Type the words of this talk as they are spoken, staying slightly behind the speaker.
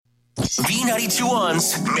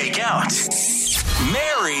B92.1's Make Out.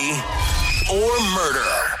 Marry or murder.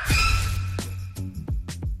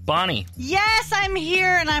 Bonnie. Yes, I'm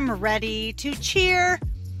here and I'm ready to cheer.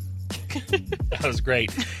 That was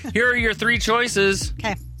great. Here are your three choices.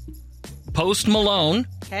 Okay. Post Malone,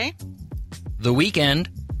 Okay. The Weeknd,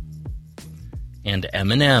 and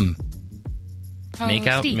Eminem. Make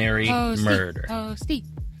out, marry, murder. Posty.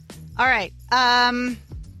 All right.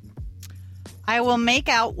 I will make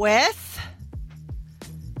out with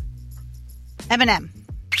Eminem.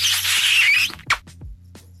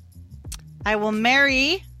 I will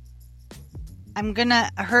marry. I'm gonna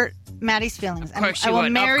hurt Maddie's feelings. Of course I you will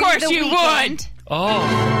would. marry Of course The you Weeknd, would. Oh.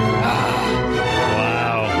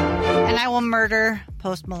 Wow. and I will murder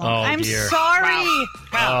Post Malone. Oh, I'm dear. sorry.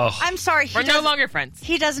 Wow. Oh. I'm sorry. We're no longer friends.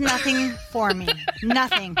 He does nothing for me.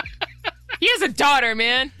 Nothing. He has a daughter,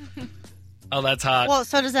 man. Oh, that's hot. Well,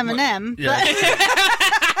 so does Eminem. Yeah.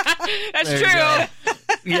 That's There you true. go.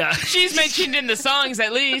 Yeah. She's mentioned in the songs,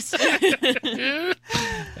 at least. All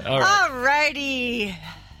right. Alrighty.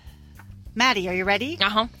 Maddie, are you ready?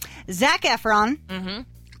 Uh-huh. Zac Efron,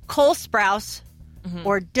 Cole Sprouse,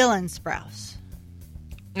 or Dylan Sprouse?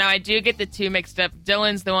 Now, I do get the two mixed up.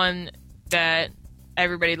 Dylan's the one that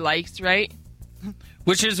everybody likes, right?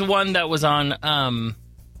 Which is the one that was on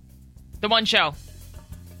The one show.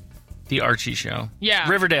 the Archie show. Yeah.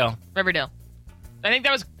 Riverdale. Riverdale. I think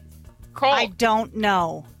that was Cole. I don't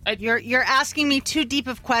know. You're asking me too deep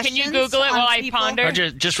of questions. Can you Google it on while I people. ponder? Or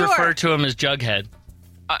just Sure. refer to him as Jughead.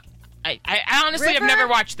 I honestly have River? never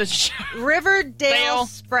watched this show. Riverdale Dale.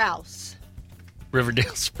 Sprouse. Riverdale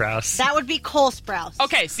Sprouse. That would be Cole Sprouse.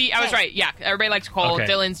 Okay, see, I was Okay. right. Yeah, everybody likes Cole. Okay.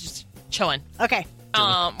 Dylan's just chilling. Okay.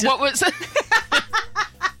 What was...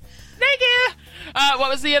 Thank you. What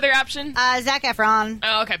was the other option? Zac Efron.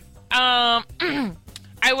 Oh, okay. I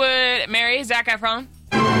would marry Zac Efron.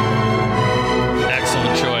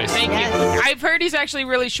 Excellent choice. Thank Yes. you. I've heard he's actually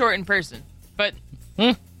really short in person, but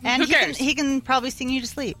And Who cares? he can probably sing you to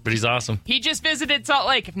sleep. But he's awesome. he just visited Salt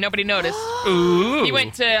Lake, if nobody noticed. Ooh. He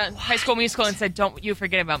went to High School Musical and said, "Don't you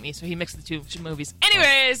forget about me," so he mixed the two movies.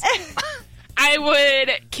 Anyways, I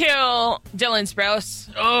would kill Dylan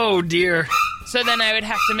Sprouse, Oh, dear. so then I would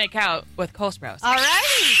have to make out with Cole Sprouse.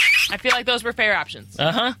 Alrighty. I feel like those were fair options.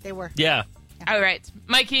 Uh-huh. They were. Yeah. All right,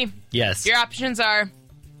 Mikey, Yes. your options are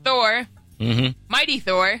Thor, Mm-hmm. Mighty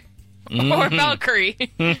Thor, or Valkyrie.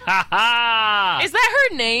 Ha-ha! Is that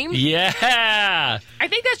her name? Yeah. I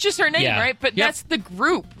think that's just her name, Yeah. right? But Yep. that's the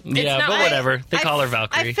group. It's Yeah, not but like- whatever. They call her I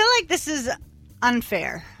Valkyrie. feel like this is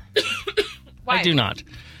unfair. Why? I do not.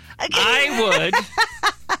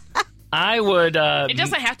 I would. It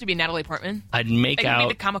doesn't have to be Natalie Portman. I'd make It can be out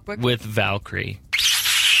the comic book. with Valkyrie.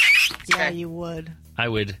 Yeah, fair. you would. I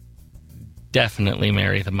would definitely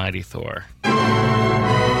marry the mighty Thor.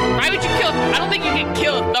 Why would you kill? I don't think you can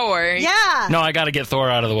kill Thor. Yeah. No, I got to get Thor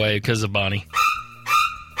out of the way because of Bonnie.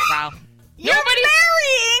 Wow. You're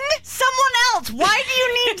marrying someone else. Why do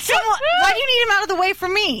you need someone? Why do you need him out of the way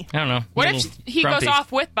from me? I don't know. What A if little he grumpy. goes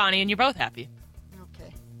off with Bonnie and you're both happy?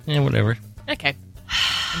 Okay. Yeah, whatever. Okay.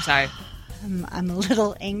 I'm sorry. I'm a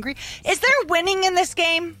little angry. Is there winning in this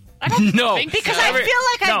game? No, think Because so. I feel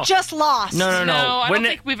like No. I just lost. No. No, I When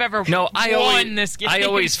don't think we've ever No, I won always this game. I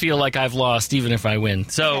always feel like I've lost, even if I win.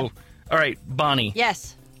 So, Okay. all right, Bonnie,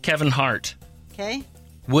 Yes. Kevin Hart, Okay.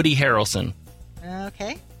 Woody Harrelson,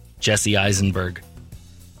 Okay. Jesse Eisenberg.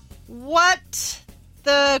 What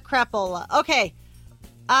the crapola? Okay.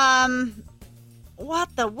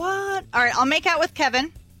 What the what? All right, I'll make out with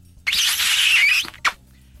Kevin.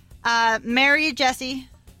 Marry Jesse.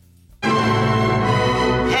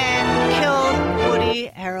 And kill Woody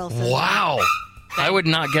Harrelson. Wow, I would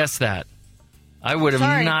not guess that. I would have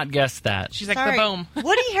Sorry. not guessed that. She's like, Sorry. boom.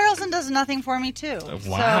 Woody Harrelson does nothing for me too.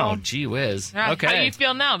 Wow, So- gee whiz. How do Okay. you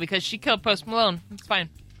feel now? Because she killed Post Malone. It's fine.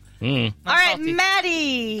 Mm. All right, salty.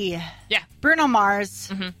 Maddie. Yeah. Bruno Mars.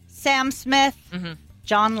 Mm-hmm. Sam Smith.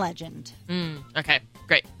 John Legend. Okay.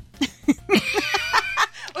 Great.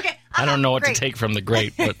 Okay. I don't know what great. to take from the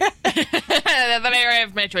great, but Then I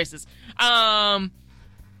have my choices.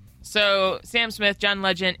 So Sam Smith, John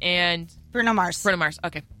Legend, and Bruno Mars. Bruno Mars.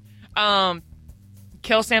 Okay.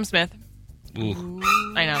 Kill Sam Smith. ooh.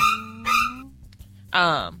 I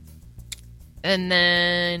know. And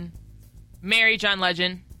then marry John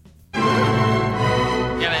Legend.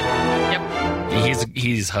 Yeah, man. Yep.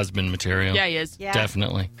 He's husband material. Yeah, he is. Yeah.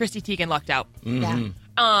 Definitely. Christy Teigen lucked out. Yeah.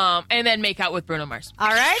 And then make out with Bruno Mars.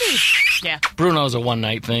 Alrighty. Yeah. Bruno's a one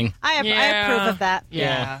night thing. I approve of that.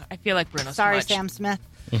 Yeah. I feel like Bruno's Sorry, too much. Sam Smith.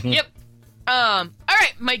 Yep. All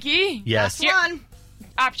right, Mikey. Yes. Last one.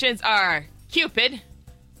 Options are Cupid,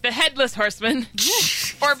 the Headless Horseman,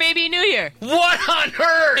 or Baby New Year. What on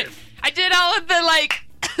earth? I did all of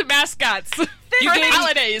the mascots for the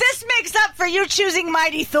holidays. This makes up for you choosing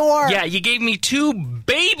Mighty Thor. Yeah, you gave me 2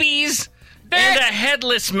 babies and a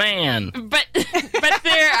headless man. But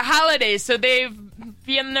they're holidays, so they've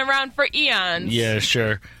been around for eons. Yeah,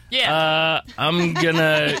 sure. Yeah. I'm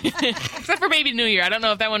gonna... Except for Baby New Year. I don't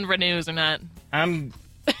know if that one renews or not.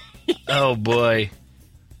 Oh, boy.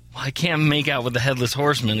 Well, I can't make out with the Headless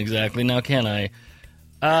Horseman exactly now, can I?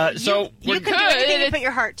 So You can do anything you put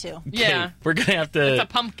your heart to. Yeah. We're gonna have to. It's a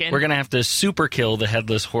pumpkin. We're gonna have to super kill the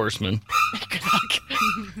Headless Horseman.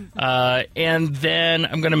 And then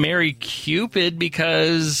I'm gonna marry Cupid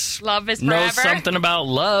because Love is knows forever. something about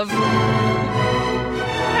love.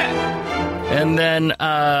 And then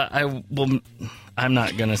I'm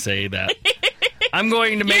not gonna say that. I'm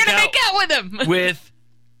going to You're make gonna out make out with him. with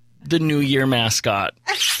the New Year mascot.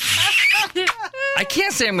 I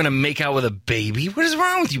can't say I'm going to make out with a baby. What is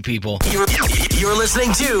wrong with you people? You're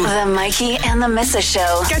listening to The Mikey and the Mrs.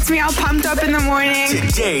 Show. Gets me all pumped up in the morning.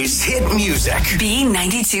 today's hit music.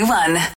 B92.1.